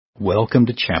Welcome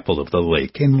to Chapel of the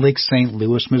Lake in Lake St.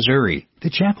 Louis, Missouri.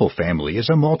 The Chapel family is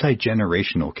a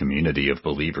multi-generational community of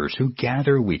believers who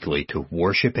gather weekly to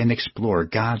worship and explore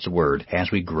God's Word as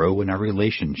we grow in our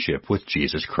relationship with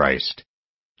Jesus Christ.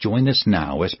 Join us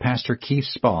now as Pastor Keith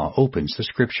Spa opens the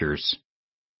Scriptures.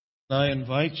 I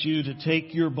invite you to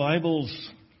take your Bibles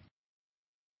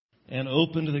and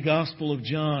open to the Gospel of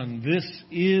John. This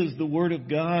is the Word of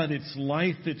God. It's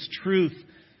life, it's truth.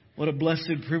 What a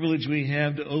blessed privilege we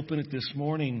have to open it this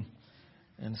morning.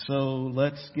 And so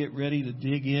let's get ready to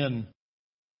dig in.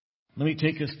 Let me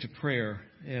take us to prayer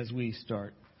as we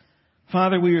start.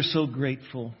 Father, we are so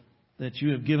grateful that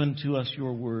you have given to us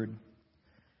your Word.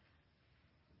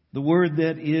 The Word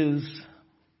that is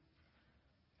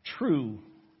true.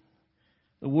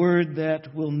 The Word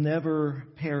that will never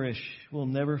perish, will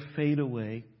never fade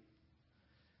away.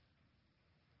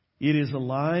 It is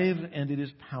alive and it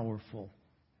is powerful.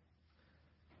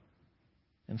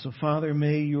 And so, Father,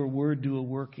 may your Word do a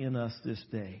work in us this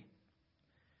day.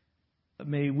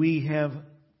 May we have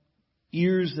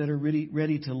ears that are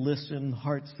ready to listen,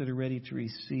 hearts that are ready to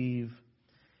receive.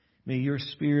 May your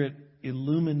Spirit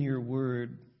illumine your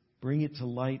Word, bring it to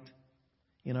light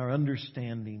in our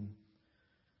understanding,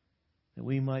 that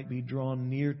we might be drawn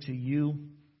near to you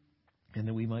and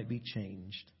that we might be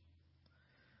changed.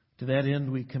 To that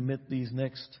end, we commit these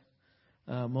next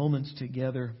moments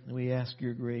together, and we ask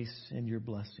your grace and your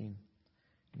blessing.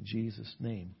 In Jesus'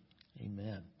 name,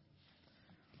 amen.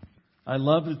 I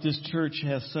love that this church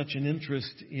has such an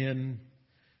interest in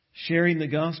sharing the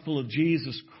gospel of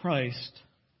Jesus Christ,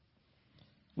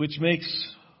 which makes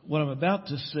what I'm about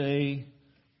to say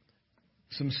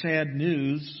some sad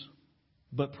news,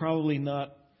 but probably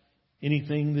not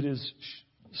anything that is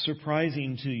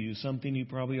surprising to you, something you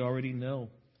probably already know.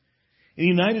 In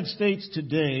the United States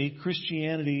today,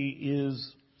 Christianity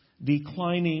is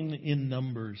declining in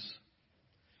numbers.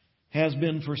 Has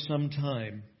been for some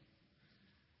time.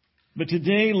 But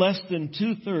today, less than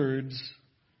two-thirds,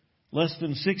 less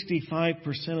than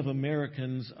 65% of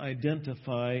Americans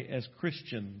identify as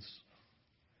Christians.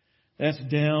 That's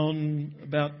down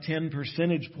about 10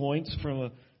 percentage points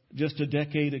from just a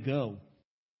decade ago.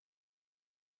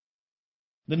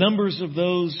 The numbers of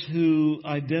those who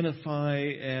identify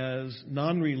as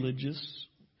non-religious,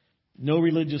 no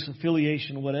religious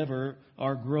affiliation, whatever,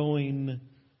 are growing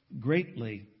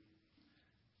greatly.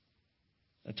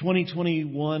 A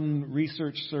 2021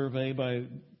 research survey by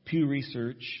Pew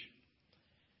Research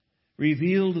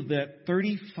revealed that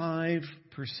 35%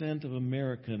 of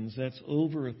Americans, that's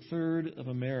over a third of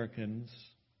Americans,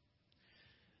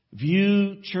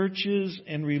 view churches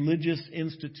and religious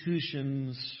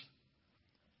institutions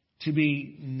to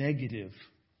be negative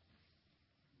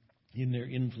in their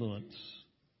influence.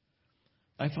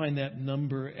 I find that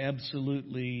number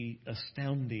absolutely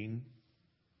astounding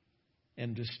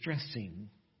and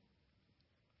distressing.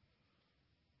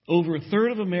 Over a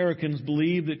third of Americans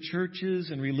believe that churches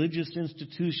and religious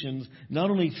institutions not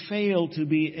only fail to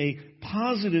be a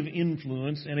positive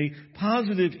influence and a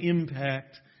positive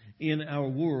impact in our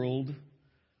world,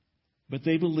 but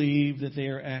they believe that they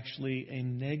are actually a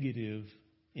negative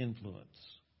influence.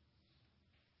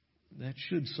 That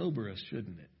should sober us,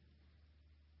 shouldn't it?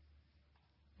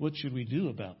 What should we do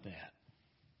about that?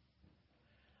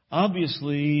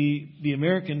 Obviously, the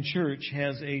American church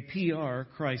has a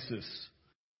PR crisis,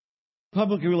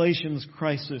 public relations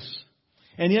crisis.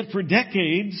 And yet for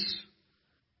decades,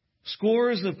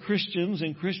 scores of Christians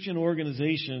and Christian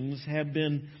organizations have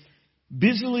been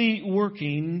busily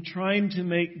working, trying to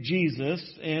make Jesus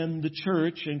and the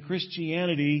church and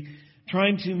Christianity,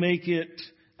 trying to make it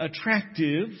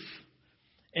attractive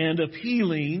and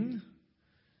appealing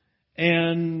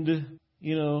and,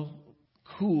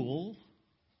 cool.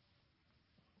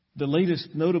 The latest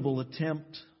notable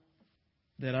attempt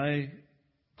that I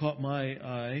caught my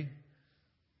eye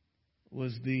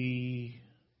was the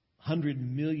 $100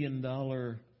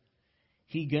 million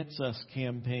He Gets Us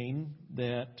campaign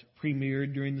that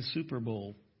premiered during the Super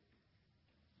Bowl.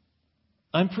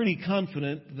 I'm pretty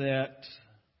confident that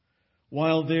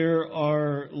while there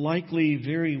are likely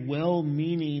very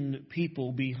well-meaning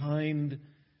people behind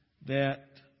that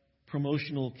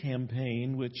promotional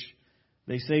campaign, which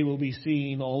they say will be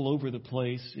seen all over the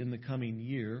place in the coming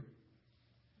year,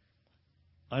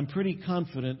 I'm pretty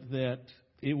confident that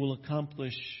it will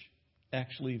accomplish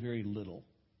actually very little.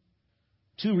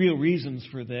 Two real reasons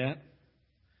for that.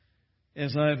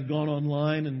 As I've gone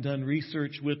online and done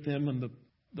research with them and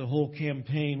the whole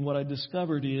campaign, what I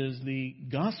discovered is the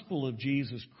gospel of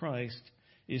Jesus Christ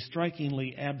is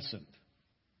strikingly absent.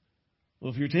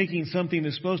 Well, if you're taking something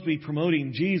that's supposed to be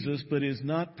promoting Jesus but is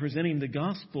not presenting the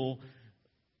gospel,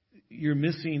 you're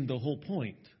missing the whole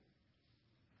point.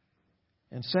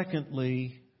 And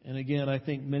secondly, and again, I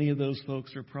think many of those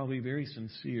folks are probably very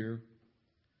sincere,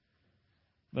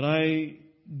 but I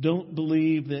don't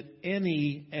believe that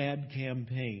any ad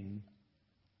campaign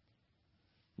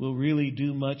will really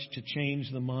do much to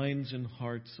change the minds and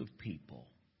hearts of people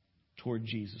toward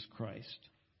Jesus Christ.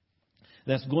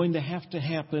 That's going to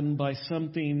happen by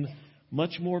something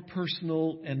much more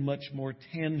personal and much more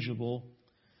tangible.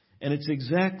 And it's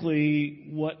exactly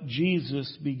what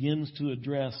Jesus begins to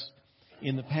address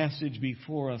in the passage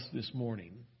before us this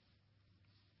morning.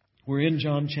 We're in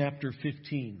John chapter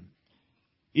 15.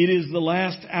 It is the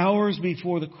last hours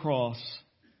before the cross,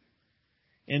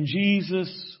 and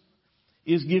Jesus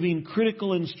is giving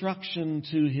critical instruction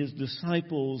to His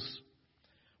disciples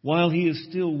while He is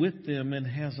still with them and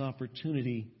has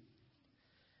opportunity.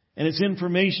 And it's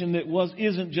information that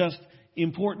isn't just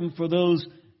important for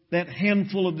that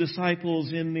handful of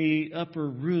disciples in the upper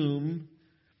room.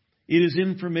 It is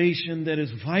information that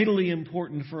is vitally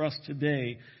important for us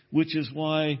today, which is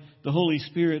why the Holy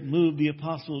Spirit moved the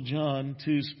Apostle John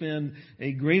to spend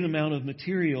a great amount of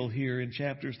material here in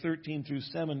chapters 13 through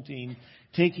 17,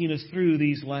 taking us through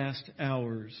these last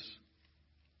hours.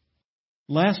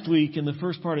 Last week, in the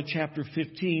first part of chapter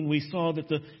 15, we saw that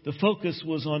the focus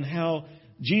was on how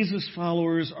Jesus'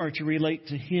 followers are to relate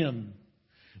to Him.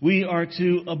 We are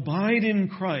to abide in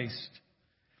Christ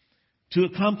to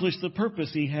accomplish the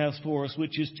purpose He has for us,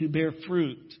 which is to bear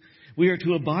fruit. We are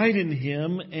to abide in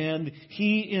Him and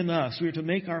He in us. We are to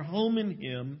make our home in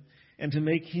Him and to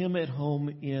make Him at home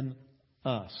in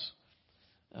us.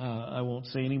 I won't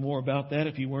say any more about that.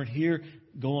 If you weren't here,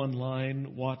 go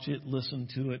online, watch it, listen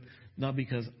to it. Not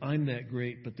because I'm that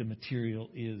great, but the material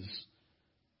is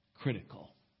critical.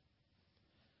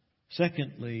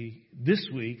 Secondly, this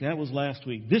week, that was last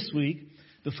week. This week,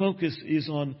 the focus is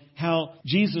on how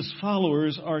Jesus'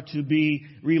 followers are to be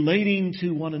relating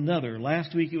to one another.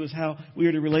 Last week it was how we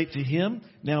are to relate to Him.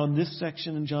 Now in this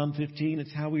section in John 15,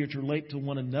 it's how we are to relate to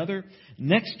one another.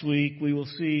 Next week we will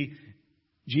see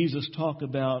Jesus talk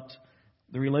about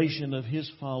the relation of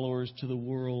His followers to the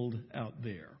world out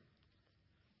there.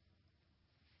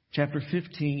 Chapter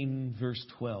 15, verse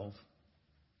 12.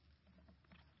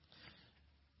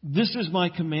 This is my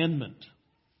commandment,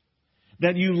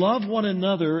 that you love one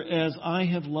another as I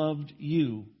have loved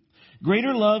you.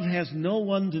 Greater love has no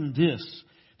one than this,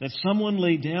 that someone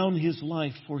lay down his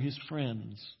life for his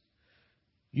friends.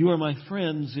 You are my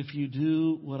friends if you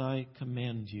do what I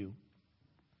command you.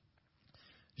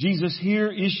 Jesus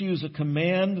here issues a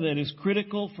command that is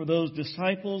critical for those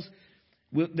disciples,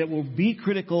 that will be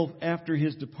critical after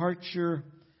His departure,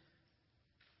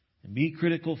 and be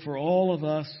critical for all of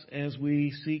us as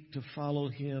we seek to follow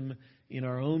Him in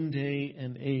our own day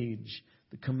and age.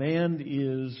 The command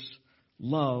is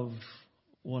love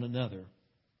one another.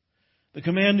 The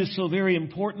command is so very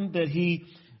important that He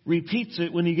repeats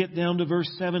it when you get down to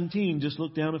verse 17. Just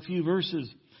look down a few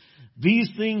verses. These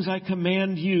things I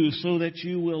command you so that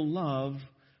you will love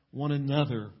one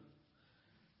another.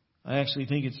 I actually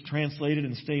think it's translated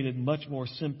and stated much more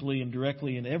simply and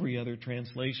directly in every other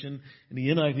translation. And the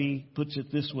NIV puts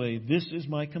it this way: this is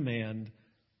my command,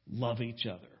 love each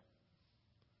other.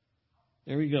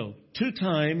 There we go. 2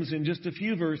 times in just a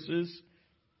few verses,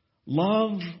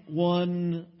 love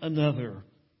one another.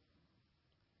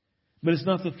 But it's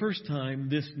not the first time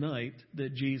this night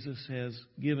that Jesus has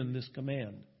given this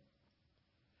command.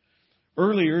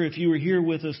 Earlier, if you were here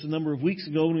with us a number of weeks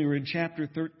ago when we were in chapter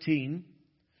 13,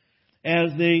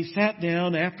 as they sat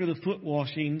down after the foot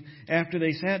washing, after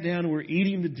they sat down and were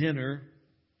eating the dinner,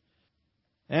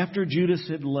 after Judas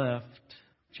had left,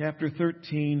 chapter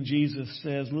 13, Jesus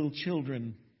says, little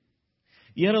children,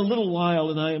 yet a little while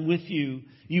and I am with you.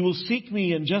 You will seek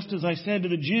me, and just as I said to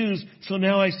the Jews, so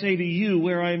now I say to you,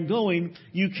 where I am going,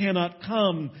 you cannot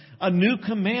come. A new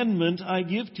commandment I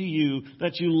give to you,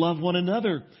 that you love one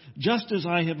another. Just as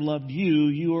I have loved you,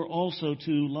 you are also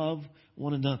to love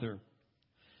one another.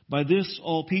 By this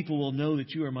all people will know that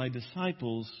you are my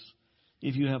disciples,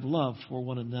 if you have love for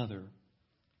one another.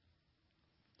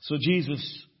 So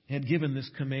Jesus had given this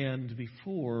command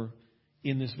before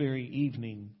in this very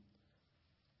evening.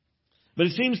 But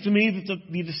it seems to me that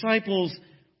the disciples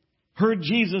heard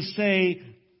Jesus say,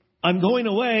 I'm going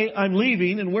away, I'm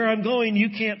leaving, and where I'm going you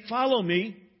can't follow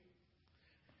me.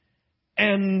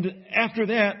 And after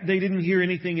that, they didn't hear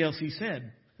anything else He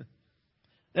said.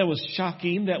 That was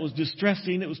shocking, that was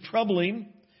distressing, it was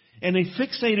troubling, and they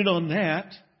fixated on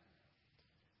that.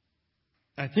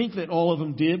 I think that all of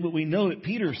them did, but we know that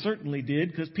Peter certainly did,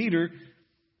 because Peter,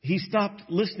 he stopped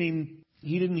listening.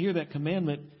 He didn't hear that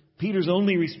commandment. Peter's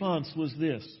only response was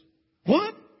this: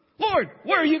 What? Lord,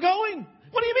 where are you going?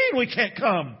 What do you mean we can't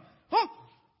come? Huh?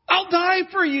 I'll die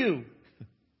for you.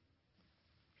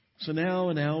 So now,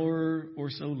 an hour or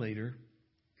so later,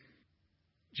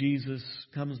 Jesus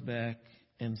comes back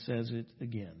and says it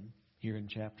again here in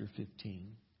chapter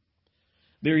 15.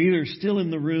 They're either still in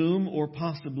the room or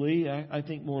possibly, I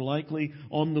think more likely,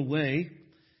 on the way.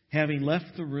 Having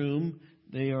left the room,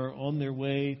 they are on their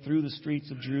way through the streets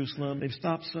of Jerusalem. They've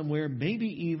stopped somewhere, maybe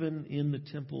even in the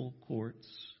temple courts.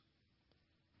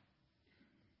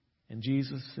 And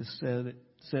Jesus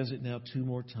says it now 2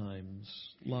 more times.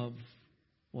 Love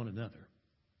one another.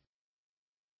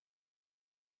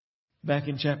 Back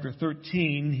in chapter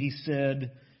 13, he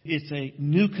said, it's a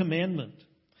new commandment.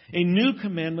 A new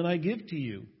commandment I give to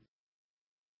you.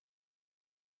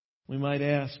 We might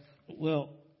ask, well,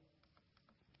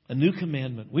 a new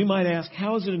commandment. We might ask,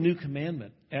 how is it a new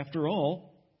commandment? After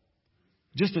all,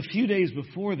 just a few days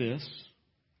before this,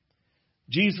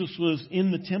 Jesus was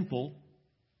in the temple,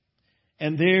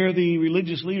 and there the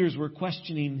religious leaders were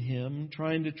questioning him,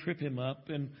 trying to trip him up.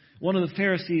 And one of the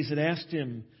Pharisees had asked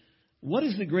him, what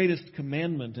is the greatest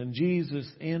commandment? And Jesus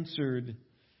answered,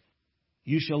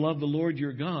 you shall love the Lord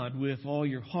your God with all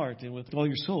your heart and with all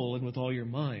your soul and with all your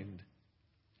mind.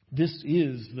 This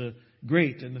is the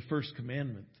great and the first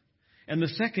commandment. And the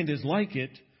second is like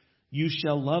it, you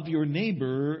shall love your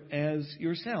neighbor as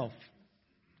yourself.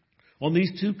 On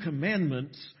these 2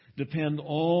 commandments depend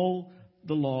all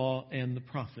the law and the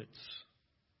prophets.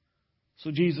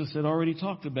 So Jesus had already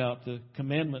talked about the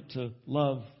commandment to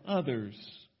love others.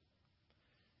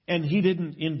 And he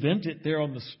didn't invent it there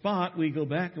on the spot. We go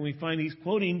back and we find he's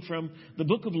quoting from the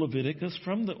book of Leviticus,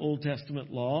 from the Old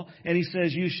Testament law. And he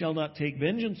says, you shall not take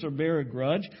vengeance or bear a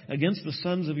grudge against the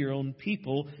sons of your own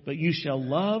people, but you shall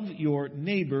love your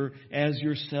neighbor as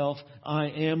yourself. I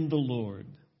am the Lord.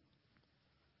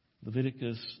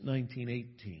 Leviticus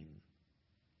 19:18.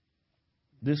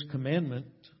 This commandment,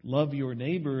 love your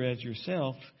neighbor as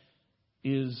yourself,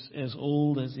 is as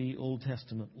old as the Old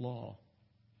Testament law.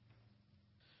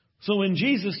 So when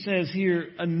Jesus says here,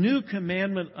 a new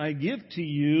commandment I give to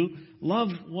you, love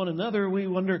one another, we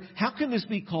wonder, how can this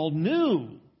be called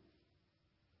new?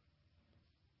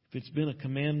 If it's been a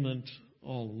commandment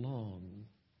all along.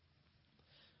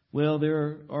 Well,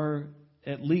 there are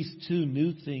at least 2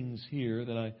 new things here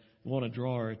that I want to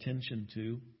draw our attention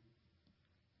to.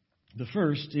 The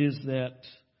first is that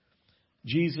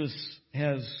Jesus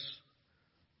has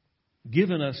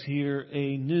given us here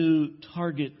a new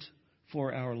target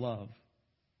for our love.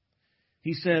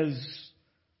 He says,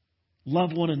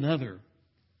 love one another.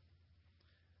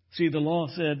 See, the law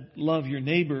said, love your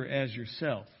neighbor as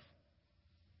yourself.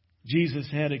 Jesus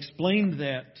had explained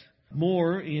that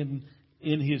more in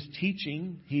his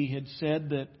teaching. He had said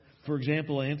that, for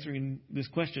example, answering this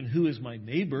question, who is my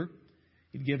neighbor?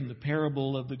 He'd given the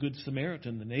parable of the Good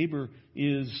Samaritan. The neighbor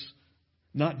is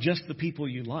not just the people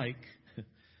you like.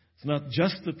 It's not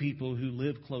just the people who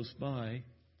live close by.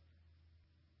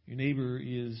 Your neighbor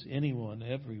is anyone,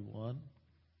 everyone.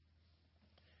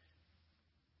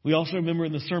 We also remember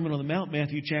in the Sermon on the Mount,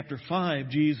 Matthew chapter 5,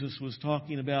 Jesus was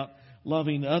talking about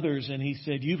loving others, and he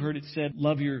said, you've heard it said,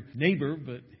 love your neighbor,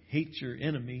 but hate your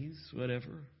enemies,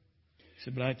 whatever. He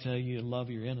said, but I tell you, love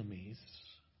your enemies.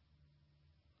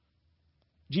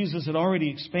 Jesus had already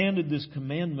expanded this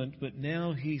commandment, but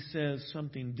now he says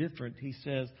something different. He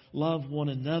says, love one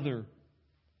another.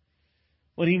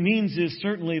 What he means is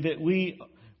certainly that we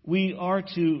are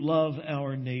to love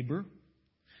our neighbor.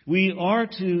 We are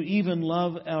to even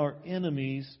love our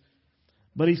enemies.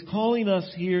 But he's calling us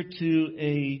here to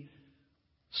a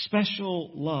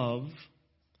special love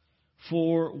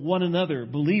for one another,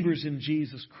 believers in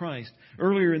Jesus Christ.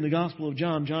 Earlier in the Gospel of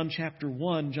John, John chapter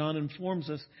 1, John informs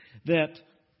us that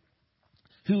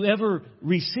whoever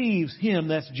receives him,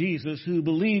 that's Jesus, who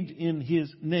believed in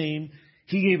his name,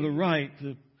 he gave the right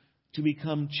to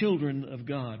become children of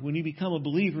God. When you become a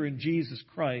believer in Jesus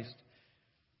Christ,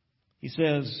 he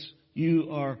says, you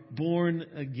are born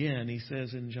again, he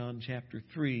says in John chapter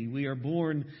 3. We are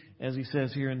born, as he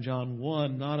says here in John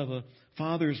 1, not of a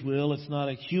father's will. It's not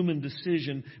a human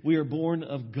decision. We are born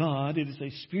of God. It is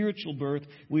a spiritual birth.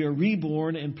 We are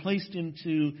reborn and placed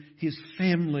into his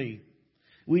family.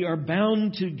 We are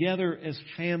bound together as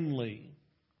family.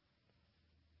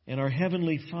 And our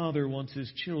Heavenly Father wants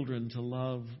His children to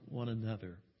love one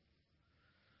another.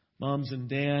 Moms and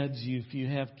dads, if you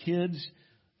have kids,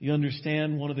 you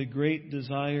understand one of the great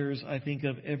desires, I think,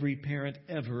 of every parent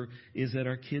ever is that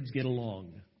our kids get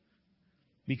along.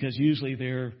 Because usually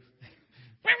they're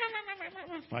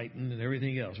fighting and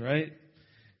everything else, right?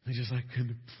 They're just like, can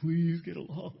they please get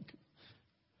along?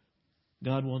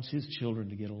 God wants His children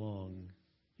to get along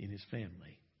in His His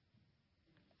family.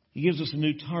 He gives us a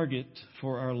new target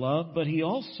for our love, but He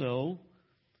also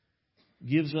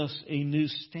gives us a new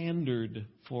standard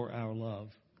for our love.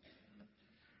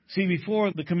 See,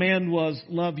 before the command was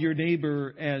love your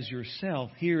neighbor as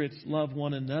yourself. Here it's love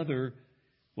one another.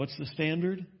 What's the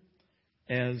standard?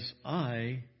 As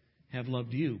I have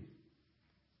loved you.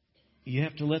 You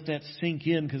have to let that sink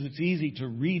in because it's easy to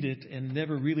read it and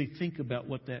never really think about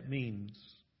what that means.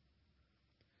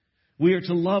 We are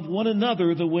to love one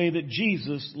another the way that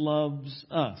Jesus loves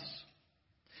us.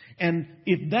 And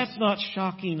if that's not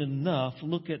shocking enough,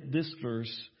 look at this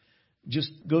verse.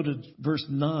 Just go to verse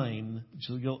 9, which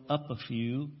will go up a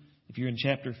few. If you're in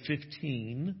chapter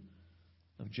 15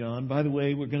 of John. By the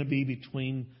way, we're going to be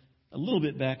between a little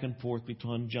bit back and forth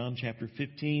between John chapter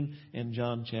 15 and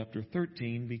John chapter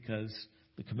 13 because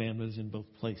the commandment is in both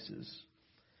places.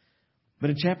 But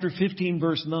in chapter 15,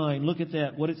 verse 9, look at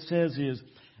that. What it says is,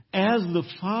 as the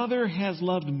Father has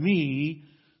loved me,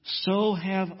 so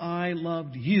have I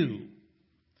loved you.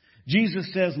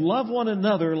 Jesus says, love one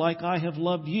another like I have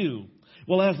loved you.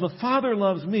 Well, as the Father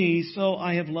loves me, so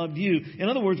I have loved you. In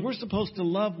other words, we're supposed to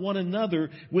love one another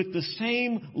with the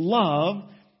same love,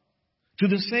 to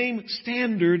the same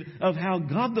standard of how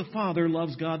God the Father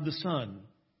loves God the Son.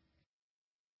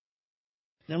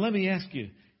 Now let me ask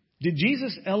you, did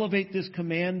Jesus elevate this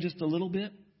command just a little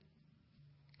bit?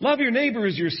 Love your neighbor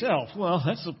as yourself. Well,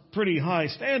 that's a pretty high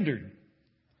standard.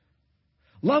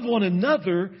 Love one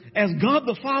another as God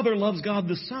the Father loves God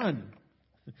the Son.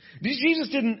 Jesus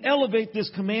didn't elevate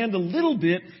this command a little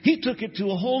bit. He took it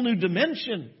to a whole new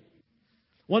dimension.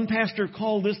 One pastor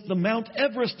called this the Mount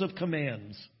Everest of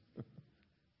commands.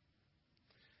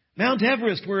 Mount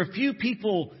Everest, where a few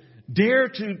people dare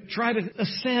to try to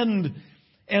ascend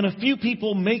and a few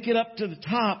people make it up to the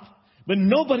top, but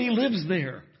nobody lives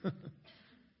there.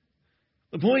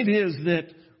 The point is that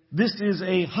this is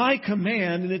a high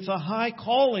command and it's a high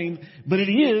calling, but it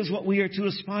is what we are to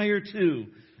aspire to.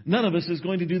 None of us is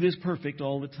going to do this perfect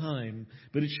all the time,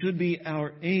 but it should be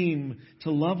our aim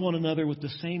to love one another with the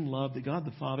same love that God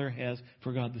the Father has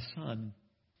for God the Son.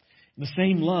 The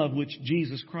same love which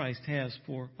Jesus Christ has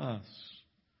for us.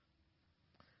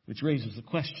 Which raises the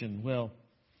question, well,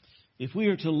 if we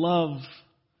are to love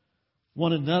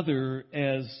one another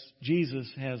as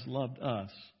Jesus has loved us,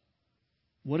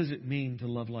 what does it mean to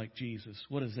love like Jesus?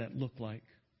 What does that look like?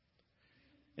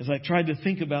 As I tried to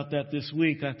think about that this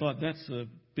week, I thought that's a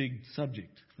big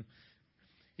subject.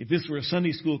 If this were a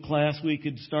Sunday school class, we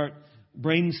could start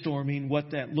brainstorming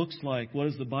what that looks like. What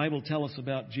does the Bible tell us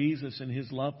about Jesus and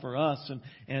His love for us?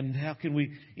 And how can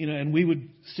we, and we would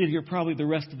sit here probably the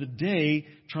rest of the day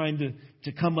trying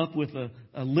to come up with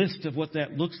a list of what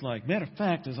that looks like. Matter of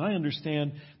fact, as I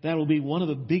understand, that will be one of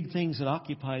the big things that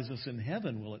occupies us in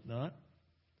heaven, will it not?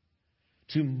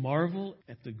 To marvel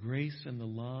at the grace and the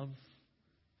love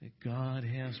that God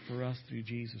has for us through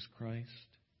Jesus Christ.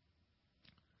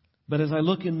 But as I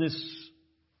look in this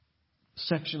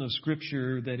section of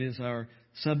Scripture that is our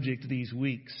subject these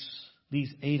weeks,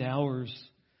 these 8 hours,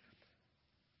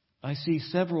 I see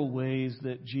several ways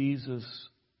that Jesus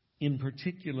in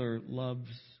particular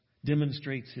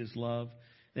demonstrates His love,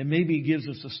 and maybe gives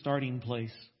us a starting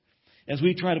place. As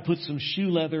we try to put some shoe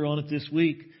leather on it this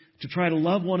week, to try to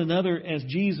love one another as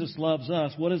Jesus loves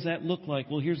us, what does that look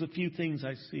like? Well, here's a few things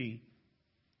I see.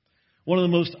 One of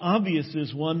the most obvious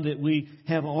is one that we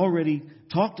have already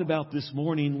talked about this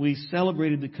morning. We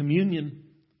celebrated the communion.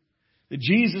 That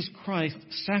Jesus Christ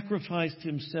sacrificed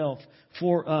Himself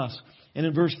for us. And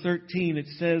in verse 13 it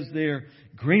says there,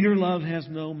 greater love has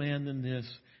no man than this,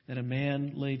 that a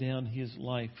man lay down his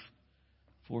life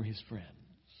for his friends.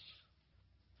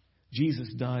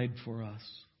 Jesus died for us.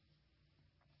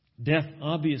 Death,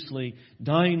 obviously,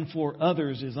 dying for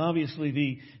others is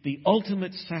obviously the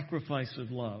ultimate sacrifice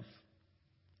of love.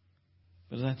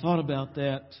 But as I thought about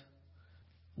that,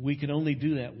 we can only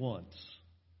do that once.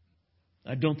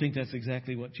 I don't think that's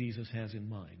exactly what Jesus has in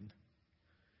mind.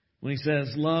 When He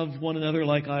says, love one another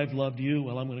like I've loved you,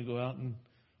 well, I'm going to go out and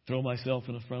throw myself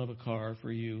in the front of a car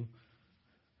for you.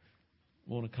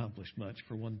 Won't accomplish much,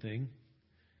 for one thing.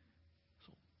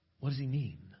 So what does He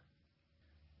mean?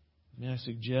 May I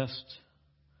suggest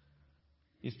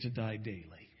it's to die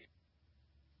daily.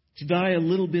 To die a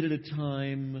little bit at a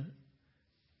time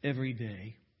every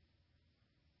day.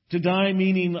 To die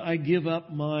meaning I give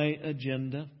up my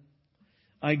agenda.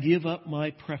 I give up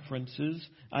my preferences.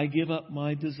 I give up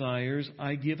my desires.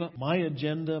 I give up my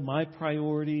agenda, my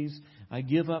priorities. I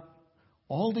give up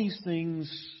all these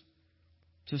things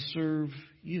to serve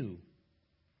You.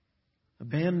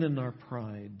 Abandon our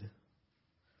pride.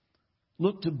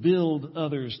 look to build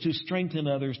others, to strengthen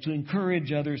others, to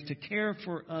encourage others, to care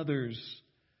for others,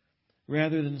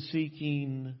 rather than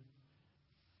seeking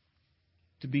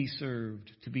to be served,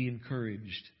 to be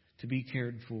encouraged, to be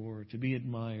cared for, to be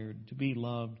admired, to be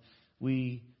loved.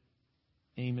 We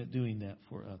aim at doing that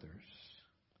for others.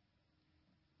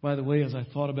 By the way, as I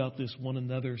thought about this one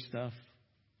another stuff,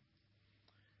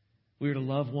 we are to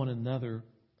love one another.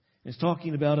 It's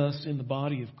talking about us in the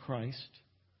body of Christ.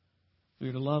 We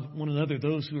are to love one another,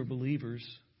 those who are believers.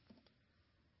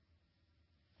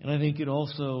 And I think it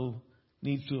also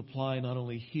needs to apply not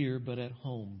only here, but at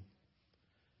home.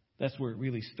 That's where it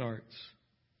really starts.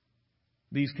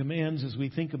 These commands, as we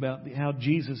think about how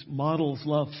Jesus models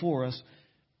love for us,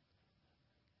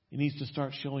 it needs to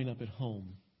start showing up at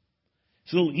home.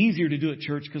 It's a little easier to do at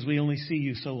church because we only see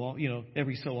you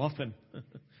every so often.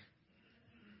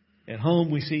 At home,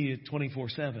 we see you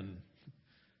 24/7.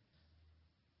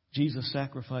 Jesus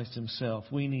sacrificed Himself.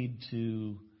 We need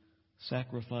to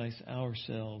sacrifice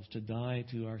ourselves, to die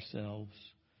to ourselves,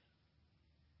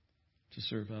 to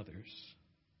serve others.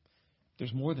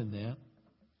 There's more than that.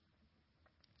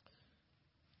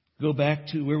 Go back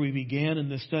to where we began in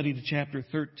the study to chapter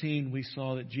 13. We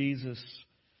saw that Jesus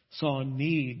saw a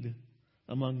need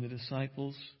among the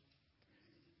disciples.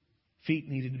 Feet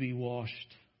needed to be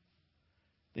washed.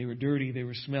 They were dirty. They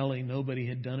were smelly. Nobody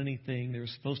had done anything. There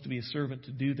was supposed to be a servant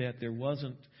to do that. There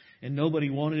wasn't. And nobody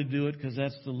wanted to do it because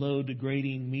that's the low,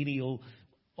 degrading, menial,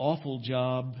 awful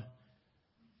job.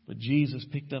 But Jesus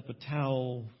picked up a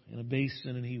towel and a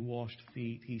basin and He washed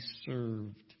feet. He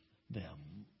served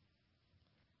them.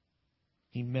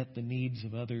 He met the needs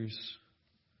of others.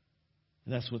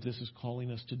 And that's what this is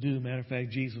calling us to do. Matter of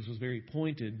fact, Jesus was very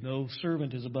pointed. No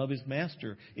servant is above his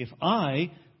master. If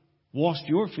I washed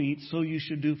your feet, so you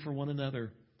should do for one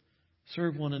another.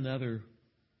 Serve one another.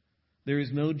 There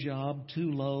is no job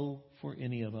too low for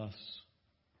any of us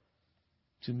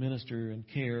to minister and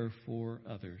care for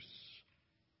others.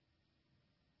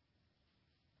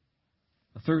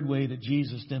 A third way that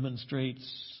Jesus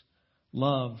demonstrates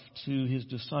love to His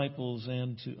disciples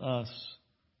and to us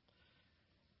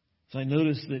is I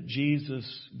notice that Jesus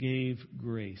gave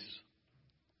grace.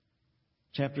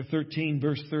 Chapter 13,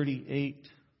 verse 38,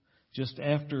 just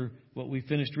after what we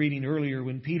finished reading earlier,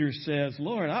 when Peter says,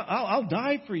 Lord, I'll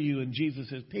die for you. And Jesus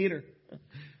says, Peter,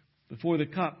 before the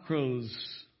cock crows,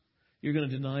 you're going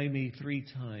to deny me 3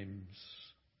 times.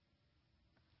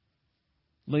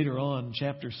 Later on,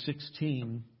 chapter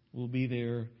 16, we'll be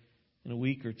there in a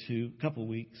week or two, a couple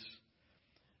weeks.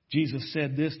 Jesus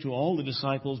said this to all the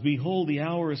disciples, Behold, the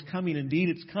hour is coming, indeed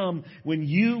it's come, when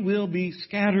you will be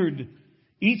scattered,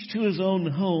 each to his own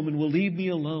home, and will leave me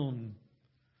alone.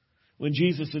 When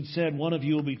Jesus had said, one of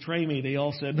you will betray me, they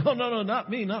all said, No, not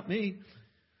me, not me.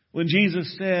 When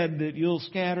Jesus said that you'll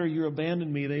scatter, you'll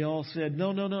abandon me, they all said,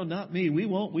 No, not me. We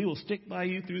won't. We will stick by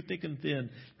you through thick and thin.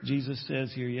 Jesus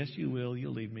says here, yes, you will.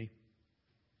 You'll leave me.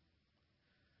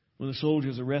 When the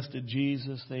soldiers arrested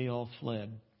Jesus, they all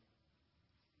fled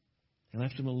and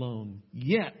left Him alone.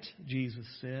 Yet, Jesus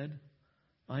said,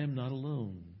 I am not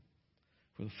alone,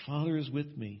 for the Father is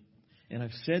with me. And I've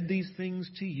said these things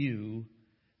to you,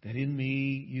 that in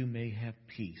me you may have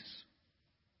peace.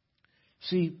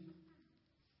 See,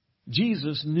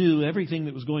 Jesus knew everything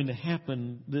that was going to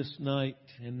happen this night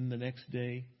and the next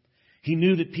day. He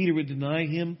knew that Peter would deny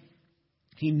Him.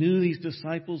 He knew these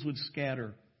disciples would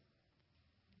scatter.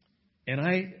 And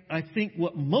I think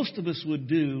what most of us would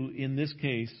do in this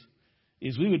case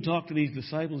is we would talk to these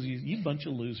disciples, you bunch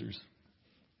of losers.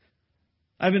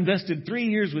 I've invested 3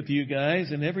 years with you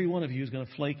guys, and every one of you is going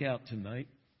to flake out tonight.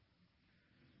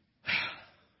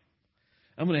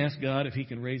 I'm going to ask God if He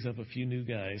can raise up a few new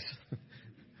guys.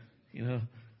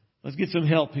 Let's get some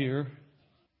help here.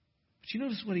 But you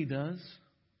notice what He does?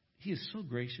 He is so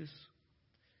gracious.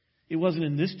 It wasn't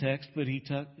in this text, but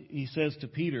He says to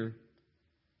Peter,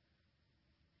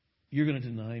 you're going to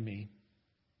deny me.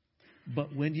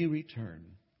 But when you return,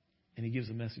 and He gives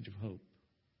a message of hope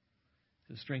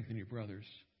to strengthen your brothers.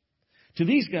 To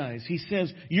these guys, He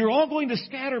says, you're all going to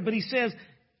scatter, but He says,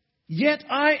 yet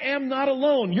I am not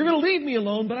alone. You're going to leave me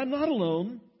alone, but I'm not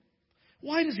alone.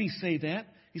 Why does He say that?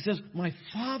 He says, my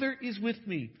Father is with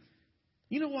me.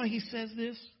 You know why He says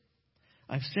this?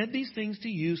 I've said these things to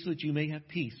you so that you may have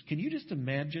peace. Can you just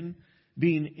imagine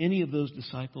being any of those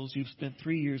disciples? You've spent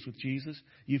 3 years with Jesus.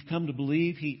 You've come to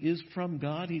believe He is from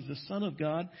God. He's the Son of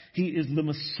God. He is the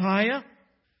Messiah.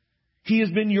 He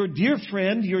has been your dear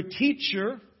friend, your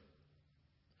teacher,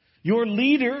 your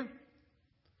leader.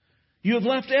 You have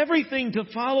left everything to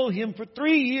follow Him for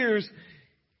 3 years.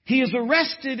 He is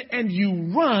arrested and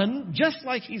you run, just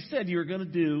like He said you were going to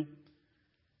do.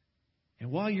 And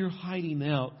while you're hiding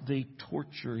out, they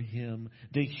torture him.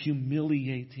 They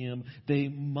humiliate him. They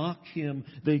mock him.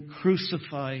 They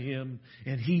crucify him.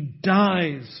 And he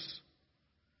dies.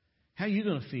 How are you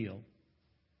going to feel?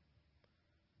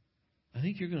 I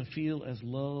think you're going to feel as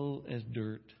low as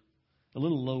dirt. A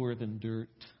little lower than dirt.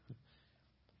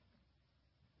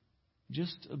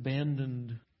 Just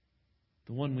abandoned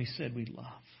the one we said we love.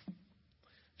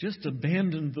 Just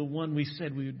abandoned the one we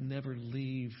said we would never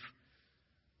leave.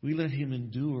 We let him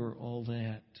endure all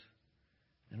that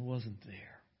and wasn't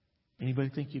there. Anybody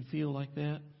think you'd feel like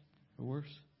that or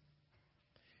worse?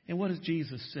 And what does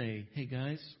Jesus say? Hey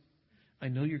guys, I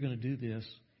know you're going to do this.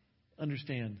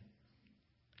 Understand,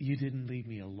 you didn't leave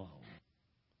me alone.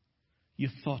 You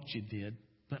thought you did,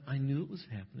 but I knew it was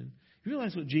happening. You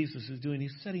realize what Jesus is doing?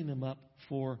 He's setting them up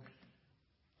for,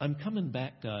 I'm coming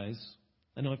back, guys.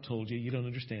 I know I've told you, you don't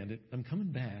understand it. I'm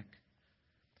coming back.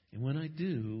 And when I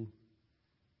do,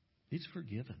 it's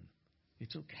forgiven.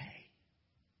 It's okay.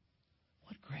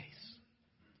 What grace.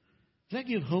 Does that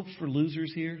give hope for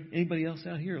losers here? Anybody else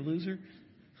out here a loser?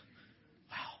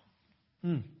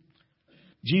 Wow.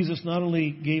 Jesus not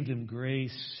only gave them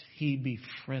grace, he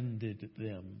befriended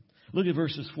them. Look at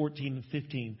verses 14 and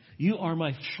 15. You are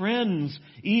my friends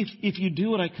if you do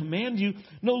what I command you.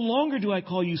 No longer do I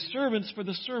call you servants, for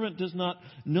the servant does not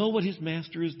know what his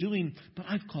master is doing, but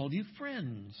I've called you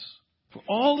friends. For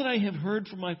all that I have heard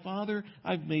from my Father,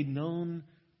 I've made known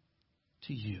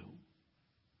to you.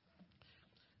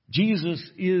 Jesus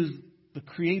is the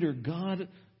Creator God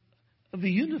of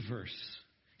the universe.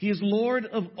 He is Lord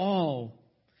of all.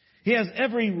 He has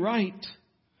every right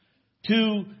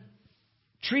to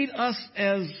treat us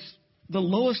as the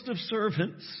lowest of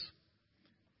servants.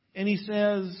 And he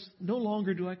says, no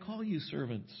longer do I call you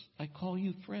servants. I call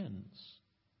you friends.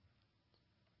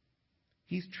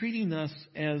 He's treating us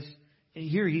as,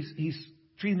 here he's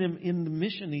treating them in the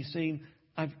mission. He's saying,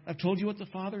 I've told you what the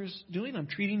Father is doing. I'm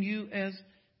treating you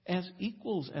as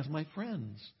equals, as my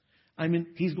friends.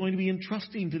 He's going to be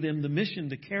entrusting to them the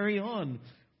mission to carry on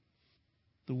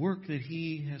the work that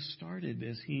he has started.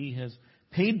 As he has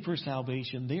paid for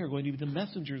salvation, they are going to be the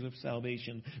messengers of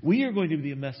salvation. We are going to be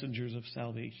the messengers of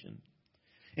salvation.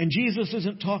 And Jesus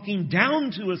isn't talking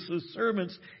down to us as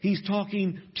servants. He's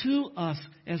talking to us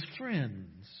as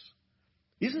friends.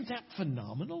 Isn't that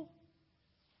phenomenal?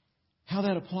 How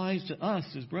that applies to us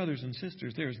as brothers and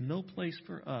sisters. There is no place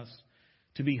for us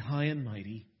to be high and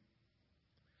mighty.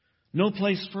 No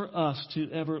place for us to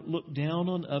ever look down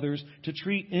on others, to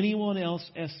treat anyone else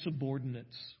as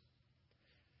subordinates.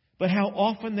 But how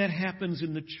often that happens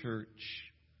in the church.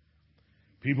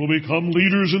 People become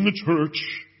leaders in the church.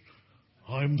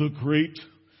 I'm the great,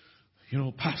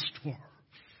 pastor.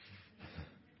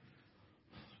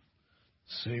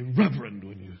 Say reverend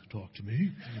when you talk to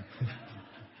me.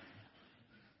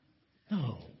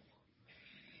 No.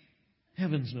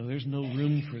 Heavens no, there's no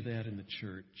room for that in the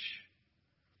church.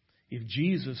 If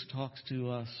Jesus talks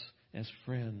to us as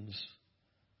friends,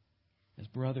 as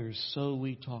brothers, so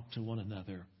we talk to one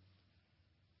another.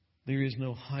 There is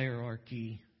no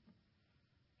hierarchy.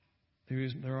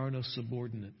 There are no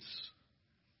subordinates.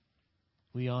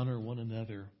 We honor one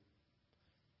another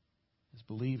as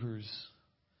believers.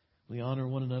 We honor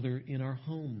one another in our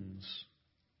homes.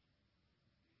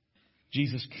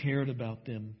 Jesus cared about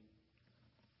them.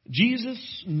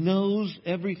 Jesus knows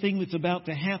everything that's about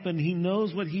to happen. He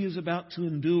knows what he is about to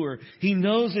endure. He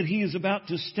knows that he is about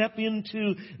to step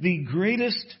into the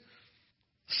greatest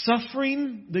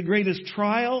suffering, the greatest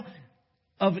trial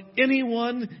of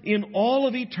anyone in all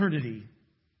of eternity.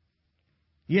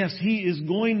 Yes, he is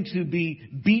going to be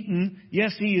beaten.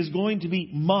 Yes, he is going to be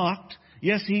mocked.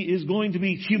 Yes, he is going to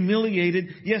be humiliated.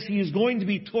 Yes, he is going to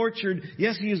be tortured.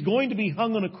 Yes, he is going to be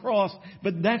hung on a cross.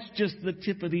 But that's just the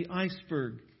tip of the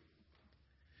iceberg.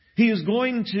 He is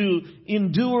going to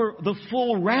endure the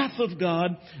full wrath of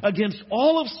God against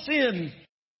all of sin.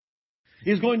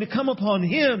 Is going to come upon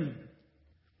him.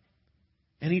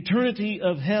 An eternity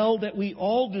of hell that we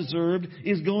all deserved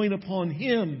is going upon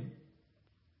him.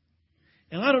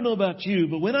 And I don't know about you,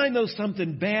 but when I know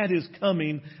something bad is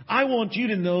coming, I want you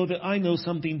to know that I know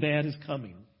something bad is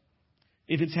coming.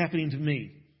 If it's happening to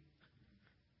me.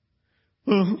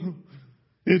 Oh,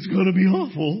 it's going to be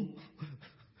awful.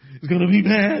 It's going to be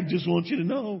bad. Just want you to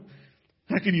know.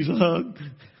 I could use a hug.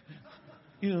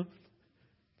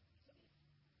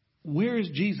 Where is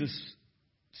Jesus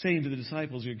saying to the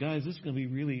disciples here, guys, this is going to be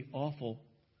really awful.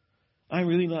 I'm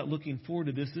really not looking forward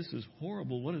to this. This is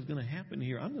horrible. What is going to happen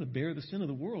here? I'm going to bear the sin of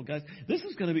the world, guys. This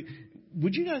is going to be...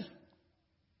 Would you guys...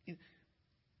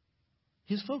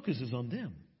 His focus is on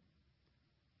them.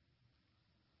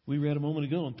 We read a moment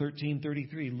ago in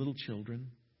 13:33, little children.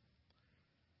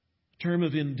 A term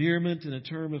of endearment and a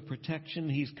term of protection.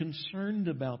 He's concerned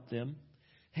about them.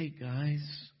 Hey, guys,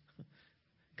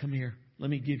 come here. Let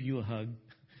me give you a hug.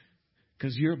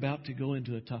 Because you're about to go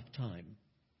into a tough time.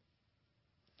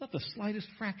 Not the slightest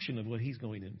fraction of what he's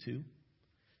going into.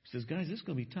 He says, guys, this is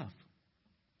going to be tough.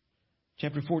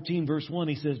 Chapter 14, verse 1,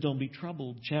 he says, don't be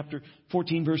troubled. Chapter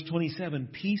 14, verse 27,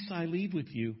 peace I leave with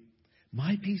you.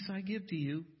 My peace I give to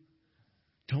you.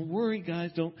 Don't worry,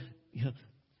 guys. Don't,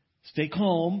 stay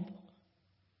calm.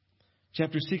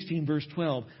 Chapter 16, verse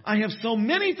 12, I have so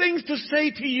many things to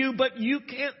say to you, but you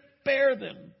can't bear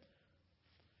them.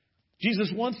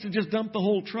 Jesus wants to just dump the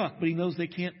whole truck, but he knows they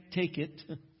can't take it.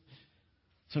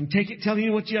 So I'm telling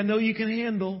you what I know you can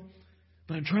handle,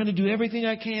 but I'm trying to do everything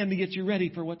I can to get you ready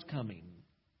for what's coming.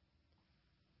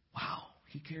 Wow,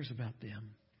 he cares about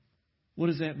them. What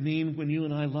does that mean when you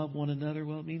and I love one another?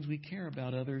 Well, it means we care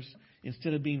about others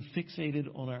instead of being fixated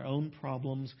on our own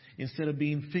problems, instead of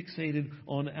being fixated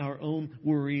on our own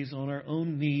worries, on our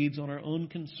own needs, on our own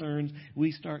concerns.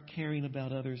 We start caring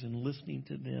about others and listening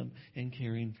to them and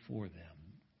caring for them,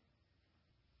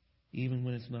 even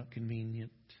when it's not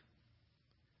convenient,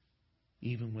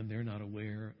 even when they're not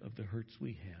aware of the hurts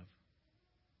we have.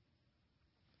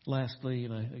 Lastly,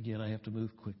 and I have to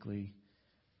move quickly,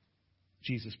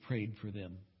 Jesus prayed for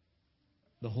them.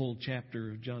 The whole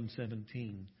chapter of John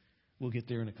 17. We'll get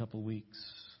there in a couple weeks.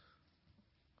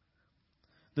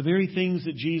 The very things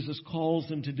that Jesus calls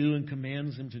them to do and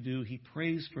commands them to do, he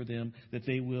prays for them that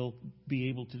they will be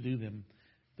able to do them,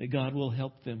 that God will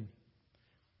help them.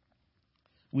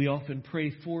 We often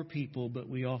pray for people, but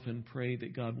we often pray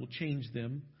that God will change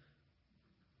them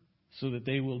so that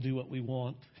they will do what we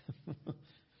want,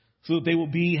 so that they will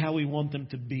be how we want them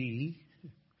to be.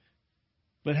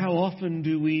 But how often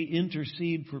do we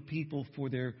intercede for people for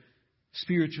their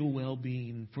spiritual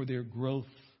well-being, for their growth,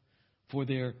 for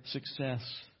their success?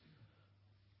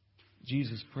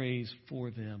 Jesus prays for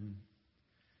them.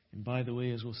 And by the way,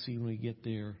 as we'll see when we get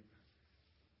there,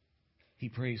 he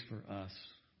prays for us.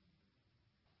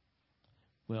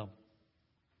 Well,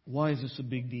 why is this a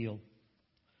big deal?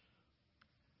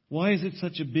 Why is it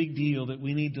such a big deal that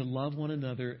we need to love one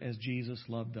another as Jesus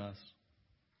loved us?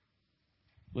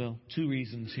 Well, two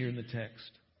reasons here in the text.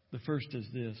 The first is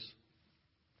this.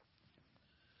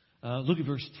 Look at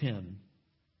verse 10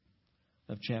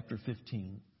 of chapter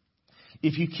 15.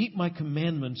 If you keep my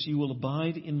commandments, you will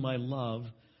abide in my love,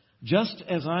 just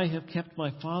as I have kept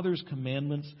my Father's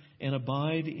commandments and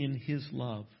abide in his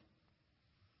love.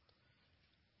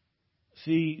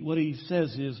 See, what he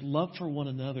says is love for one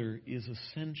another is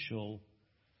essential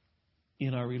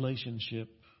in our relationship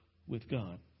with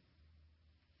God.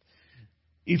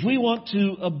 If we want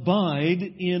to abide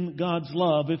in God's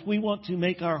love, if we want to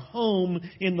make our home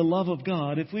in the love of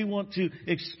God, if we want to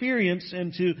experience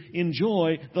and to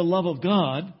enjoy the love of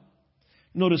God,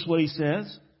 notice what he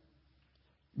says.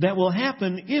 That will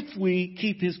happen if we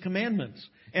keep his commandments.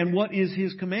 And what is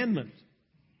his commandment?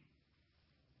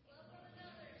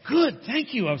 Good,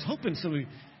 thank you. I was hoping somebody...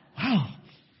 Wow.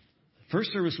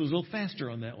 First service was a little faster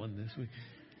on that one this week.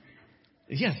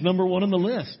 Yes, number one on the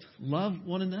list. Love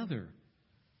one another.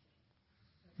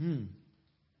 In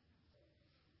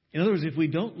other words, if we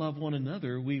don't love one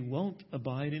another, we won't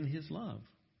abide in his love.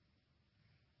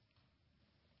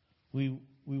 We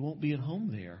won't be at home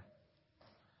there.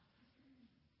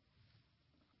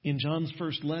 In John's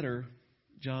first letter,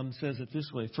 John says it this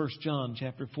way, 1 John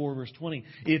chapter 4, verse 20.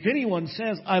 If anyone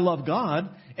says, I love God,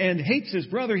 and hates his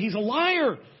brother, he's a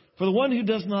liar. For the one who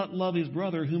does not love his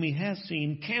brother whom he has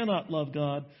seen cannot love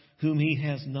God whom he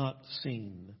has not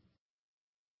seen.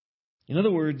 In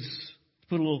other words, to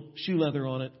put a little shoe leather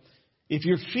on it, if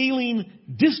you're feeling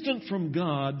distant from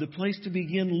God, the place to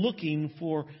begin looking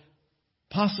for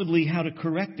possibly how to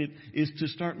correct it is to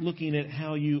start looking at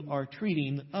how you are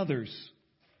treating others.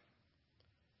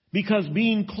 Because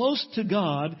being close to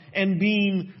God and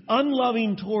being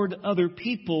unloving toward other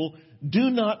people do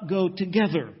not go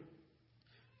together.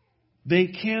 They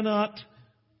cannot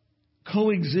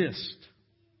coexist.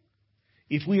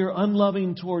 If we are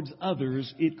unloving towards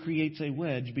others, it creates a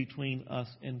wedge between us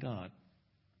and God.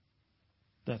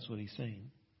 That's what he's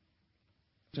saying.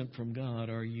 From God,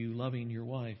 are you loving your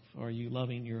wife? Are you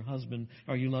loving your husband?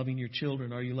 Are you loving your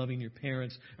children? Are you loving your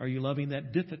parents? Are you loving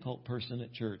that difficult person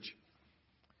at church?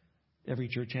 Every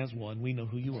church has one. We know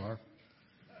who you are.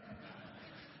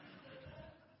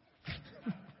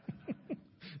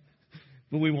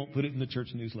 But we won't put it in the church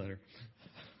newsletter.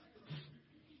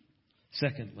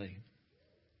 Secondly,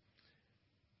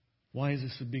 why is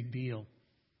this a big deal?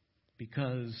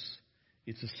 Because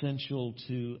it's essential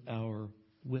to our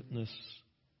witness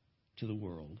to the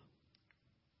world.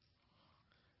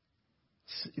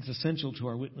 It's essential to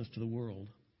our witness to the world.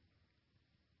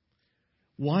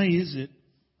 Why is it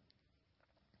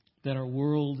that our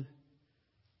world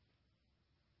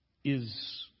is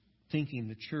thinking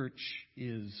the church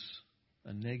is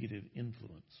a negative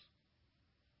influence?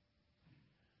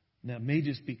 Now, it may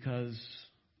just because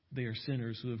they are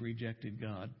sinners who have rejected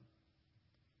God.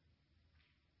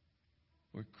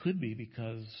 Or it could be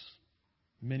because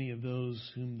many of those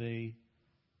whom they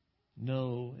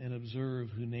know and observe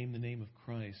who name the name of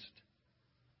Christ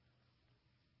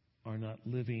are not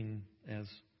living as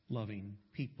loving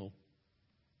people.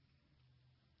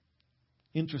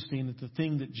 Interesting that the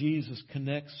thing that Jesus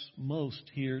connects most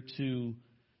here to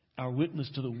our witness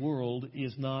to the world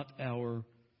is not our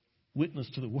witness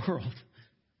to the world.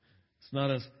 It's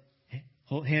not us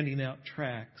handing out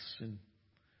tracts and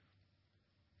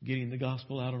getting the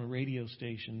gospel out on a radio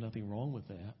station. Nothing wrong with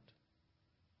that.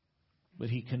 But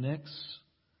He connects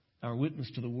our witness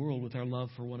to the world with our love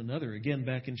for one another. Again,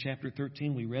 back in chapter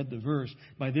 13, we read the verse,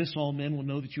 "By this all men will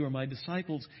know that you are my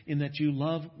disciples, in that you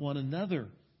love one another."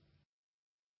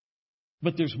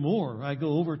 But there's more. I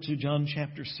go over to John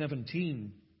chapter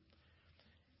 17.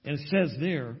 And it says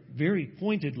there, very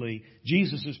pointedly,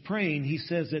 Jesus is praying. He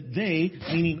says that they,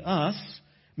 meaning us,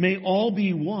 may all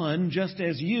be one, just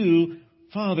as you,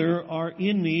 Father, are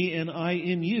in me and I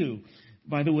in you.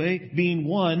 By the way, being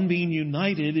one, being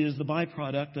united, is the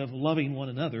byproduct of loving one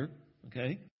another.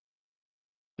 Okay?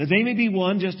 That they may be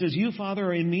one, just as you, Father,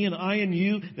 are in me and I in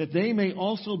you, that they may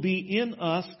also be in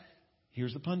us.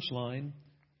 Here's the punchline.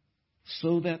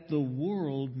 So that the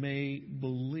world may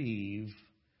believe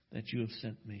that you have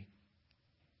sent me.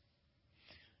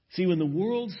 See, when the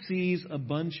world sees a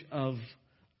bunch of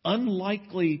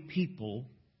unlikely people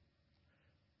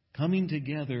coming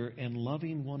together and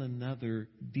loving one another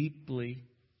deeply,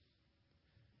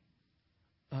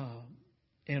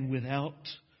 and without,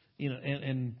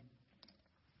 and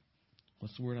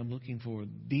what's the word I'm looking for?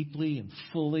 Deeply and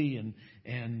fully, and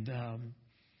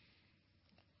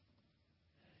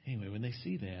anyway, when they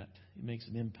see that, it makes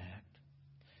an impact.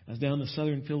 I was down in the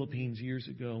southern Philippines years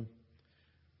ago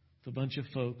with a bunch of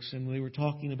folks, and they were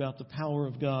talking about the power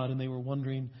of God, and they were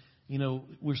wondering,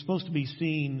 we're supposed to be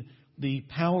seeing the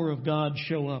power of God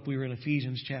show up. We were in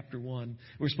Ephesians chapter 1.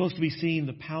 We're supposed to be seeing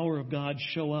the power of God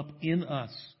show up in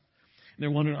us. And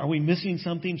they're wondering, are we missing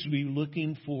something? Should we be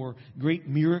looking for great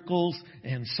miracles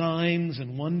and signs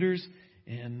and wonders?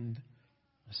 And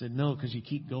I said, no, because you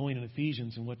keep going in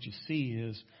Ephesians, and what you see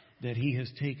is that He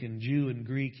has taken Jew and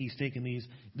Greek. He's taken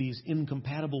these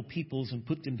incompatible peoples and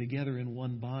put them together in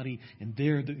one body. And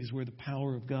there is where the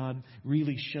power of God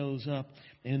really shows up.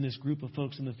 And this group of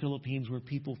folks in the Philippines were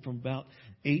people from about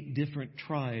 8 different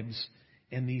tribes.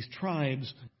 And these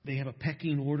tribes, they have a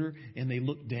pecking order, and they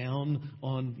look down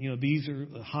on, these are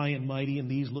high and mighty, and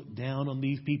these look down on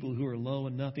these people who are low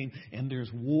and nothing. And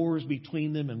there's wars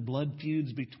between them and blood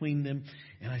feuds between them.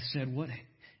 And I said,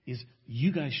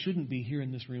 you guys shouldn't be here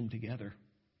in this room together.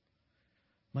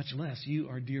 Much less you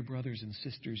are dear brothers and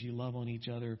sisters. You love on each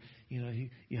other.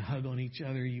 You hug on each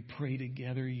other. You pray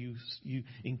together. You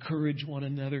encourage one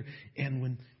another. And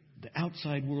when the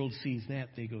outside world sees that,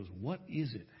 they go, what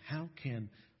is it? How can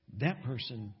that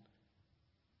person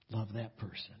love that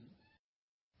person?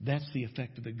 That's the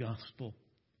effect of the gospel.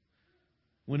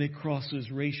 When it crosses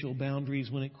racial boundaries,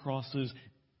 when it crosses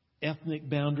ethnic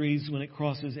boundaries, when it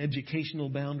crosses educational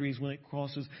boundaries, when it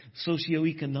crosses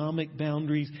socioeconomic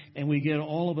boundaries, and we get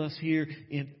all of us here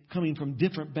coming from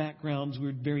different backgrounds.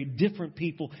 We're very different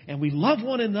people, and we love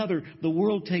one another. The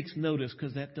world takes notice,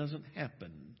 because that doesn't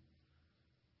happen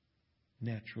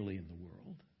naturally in the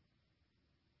world.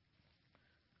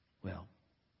 Well,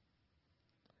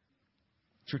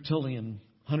 Tertullian,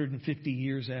 150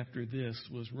 years after this,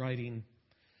 was writing.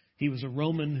 He was a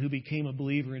Roman who became a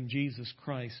believer in Jesus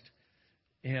Christ.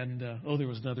 And, there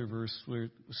was another verse where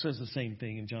it says the same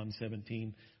thing in John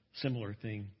 17, similar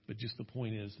thing. But just the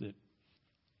point is that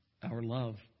our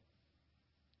love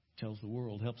tells the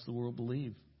world, helps the world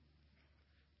believe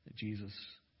that Jesus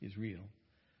is real.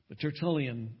 But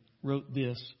Tertullian wrote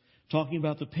this, talking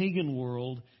about the pagan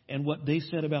world and what they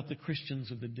said about the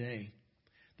Christians of the day.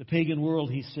 The pagan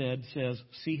world, he said, says,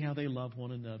 see how they love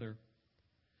one another.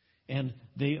 And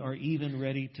they are even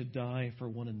ready to die for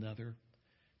one another.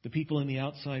 The people in the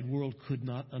outside world could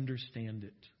not understand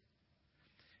it.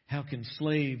 How can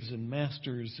slaves and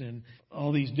masters and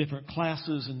all these different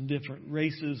classes and different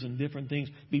races and different things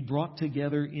be brought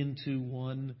together into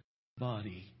one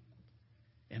body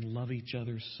and love each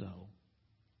other so?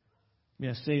 May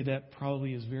I say that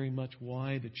probably is very much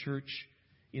why the church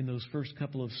in those first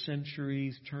couple of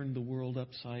centuries turned the world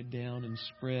upside down and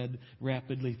spread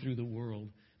rapidly through the world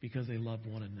because they loved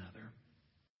one another.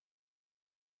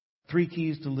 3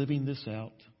 keys to living this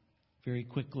out very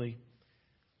quickly.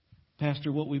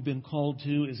 Pastor, what we've been called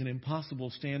to is an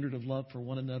impossible standard of love for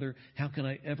one another. How can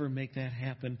I ever make that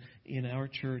happen in our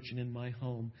church and in my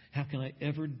home? How can I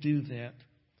ever do that?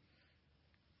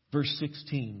 Verse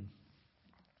 16,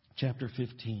 chapter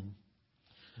 15.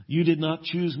 You did not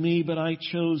choose me, but I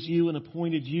chose you and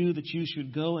appointed you that you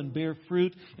should go and bear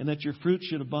fruit, and that your fruit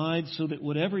should abide, so that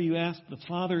whatever you ask the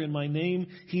Father in my name,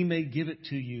 He may give it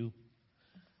to you.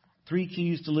 3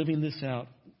 keys to living this out.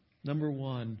 Number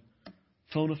 1,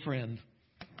 phone a friend.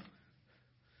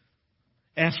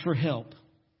 Ask for help.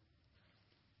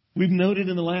 We've noted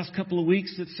in the last couple of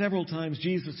weeks that several times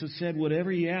Jesus has said,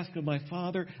 whatever you ask of my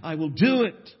Father, I will do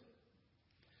it.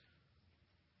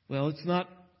 Well, it's not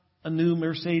a new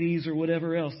Mercedes or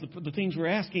whatever else. The things we're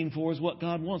asking for is what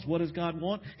God wants. What does God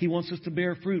want? He wants us to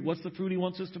bear fruit. What's the fruit He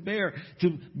wants us to bear?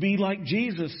 To be like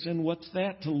Jesus. And what's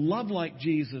that? To love like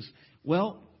Jesus.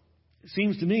 Well, it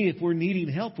seems to me if we're needing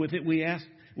help with it, we ask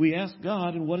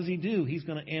God, and what does He do? He's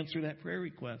going to answer that prayer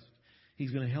request.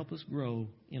 He's going to help us grow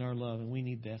in our love, and we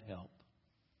need that help.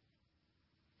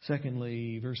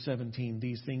 Secondly, verse 17,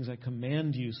 these things I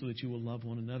command you so that you will love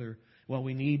one another. While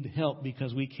we need help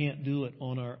because we can't do it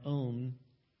on our own,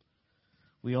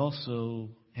 we also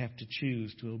have to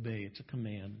choose to obey. It's a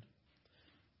command.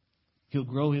 He'll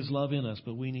grow His love in us,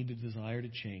 but we need to desire to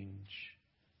change.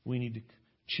 We need to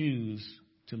choose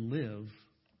to live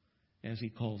as He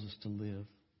calls us to live.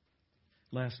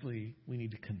 Lastly, we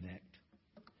need to connect.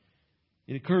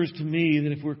 It occurs to me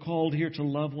that if we're called here to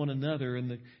love one another,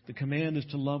 and the command is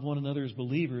to love one another as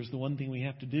believers, the one thing we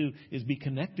have to do is be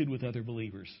connected with other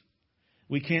believers.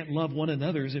 We can't love one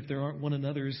another's if there aren't one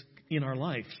another's in our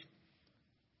life.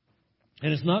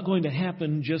 And it's not going to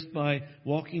happen just by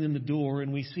walking in the door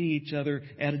and we see each other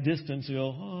at a distance and go,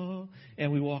 oh,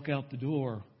 and we walk out the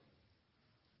door.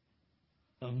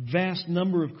 A vast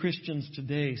number of Christians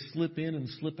today slip in and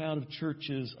slip out of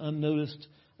churches unnoticed,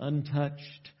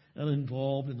 untouched,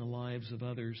 uninvolved in the lives of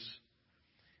others.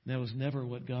 And that was never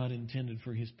what God intended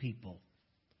for His people.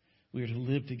 We are to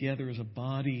live together as a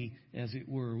body, as it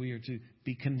were. We are to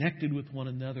be connected with one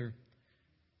another.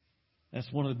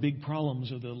 That's one of the big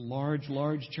problems of the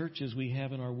large churches we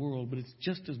have in our world. But it's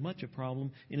just as much a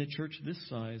problem in a church this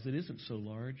size that isn't so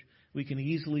large. We can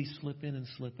easily slip in and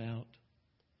slip out.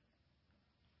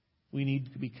 We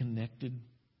need to be connected.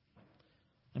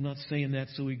 I'm not saying that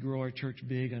so we grow our church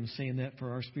big. I'm saying that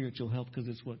for our spiritual health because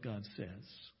it's what God says.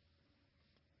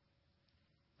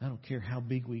 I don't care how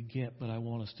big we get, but I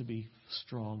want us to be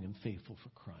strong and faithful for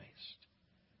Christ.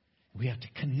 We have to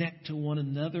connect to one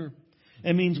another.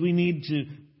 That means we need to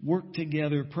work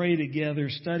together, pray together,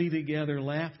 study together,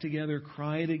 laugh together,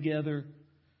 cry together,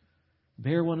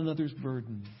 bear one another's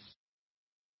burdens.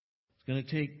 It's going to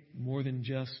take more than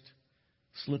just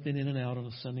slipping in and out on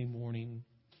a Sunday morning.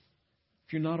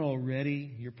 If you're not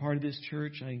already, you're part of this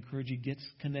church, I encourage you to get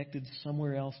connected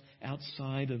somewhere else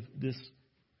outside of this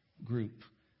group,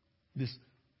 this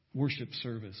worship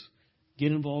service.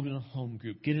 Get involved in a home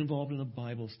group. Get involved in a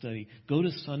Bible study. Go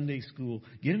to Sunday school.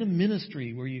 Get in a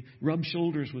ministry where you rub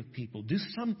shoulders with people. Do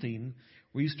something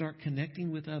where you start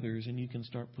connecting with others and you can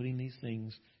start putting these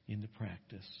things into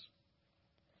practice.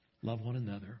 Love one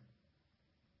another.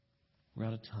 We're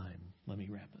out of time. Let me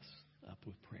wrap us up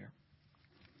with prayer.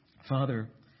 Father,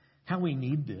 how we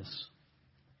need this.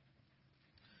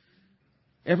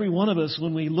 Every one of us,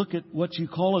 when we look at what you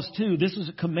call us to, this is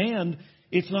a command.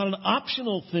 It's not an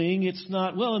optional thing. It's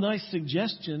not, well, a nice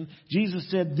suggestion. Jesus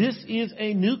said, this is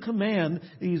a new command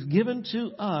that He's given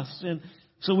to us. And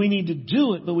so we need to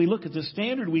do it. But we look at the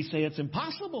standard, we say it's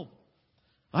impossible.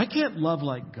 I can't love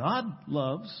like God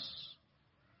loves.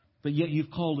 But yet you've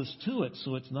called us to it,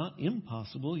 so it's not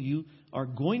impossible. You are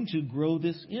going to grow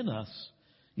this in us.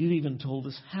 You've even told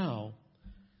us how.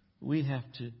 We have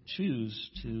to choose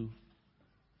to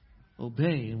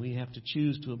obey, and we have to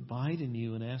choose to abide in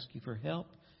you and ask you for help.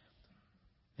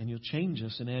 And you'll change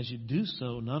us. And as you do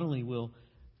so, not only will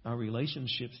our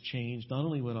relationships change, not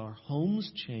only will our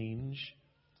homes change,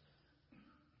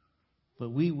 but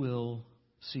we will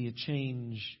see a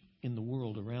change in the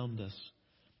world around us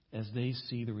as they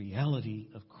see the reality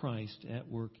of Christ at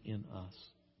work in us.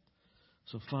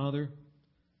 So, Father,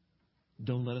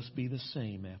 don't let us be the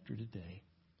same after today.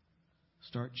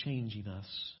 Start changing us.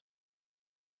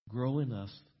 Grow in us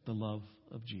the love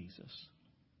of Jesus.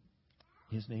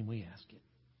 In His name we ask it.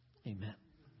 Amen.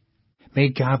 May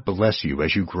God bless you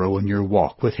as you grow in your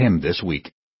walk with Him this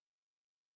week.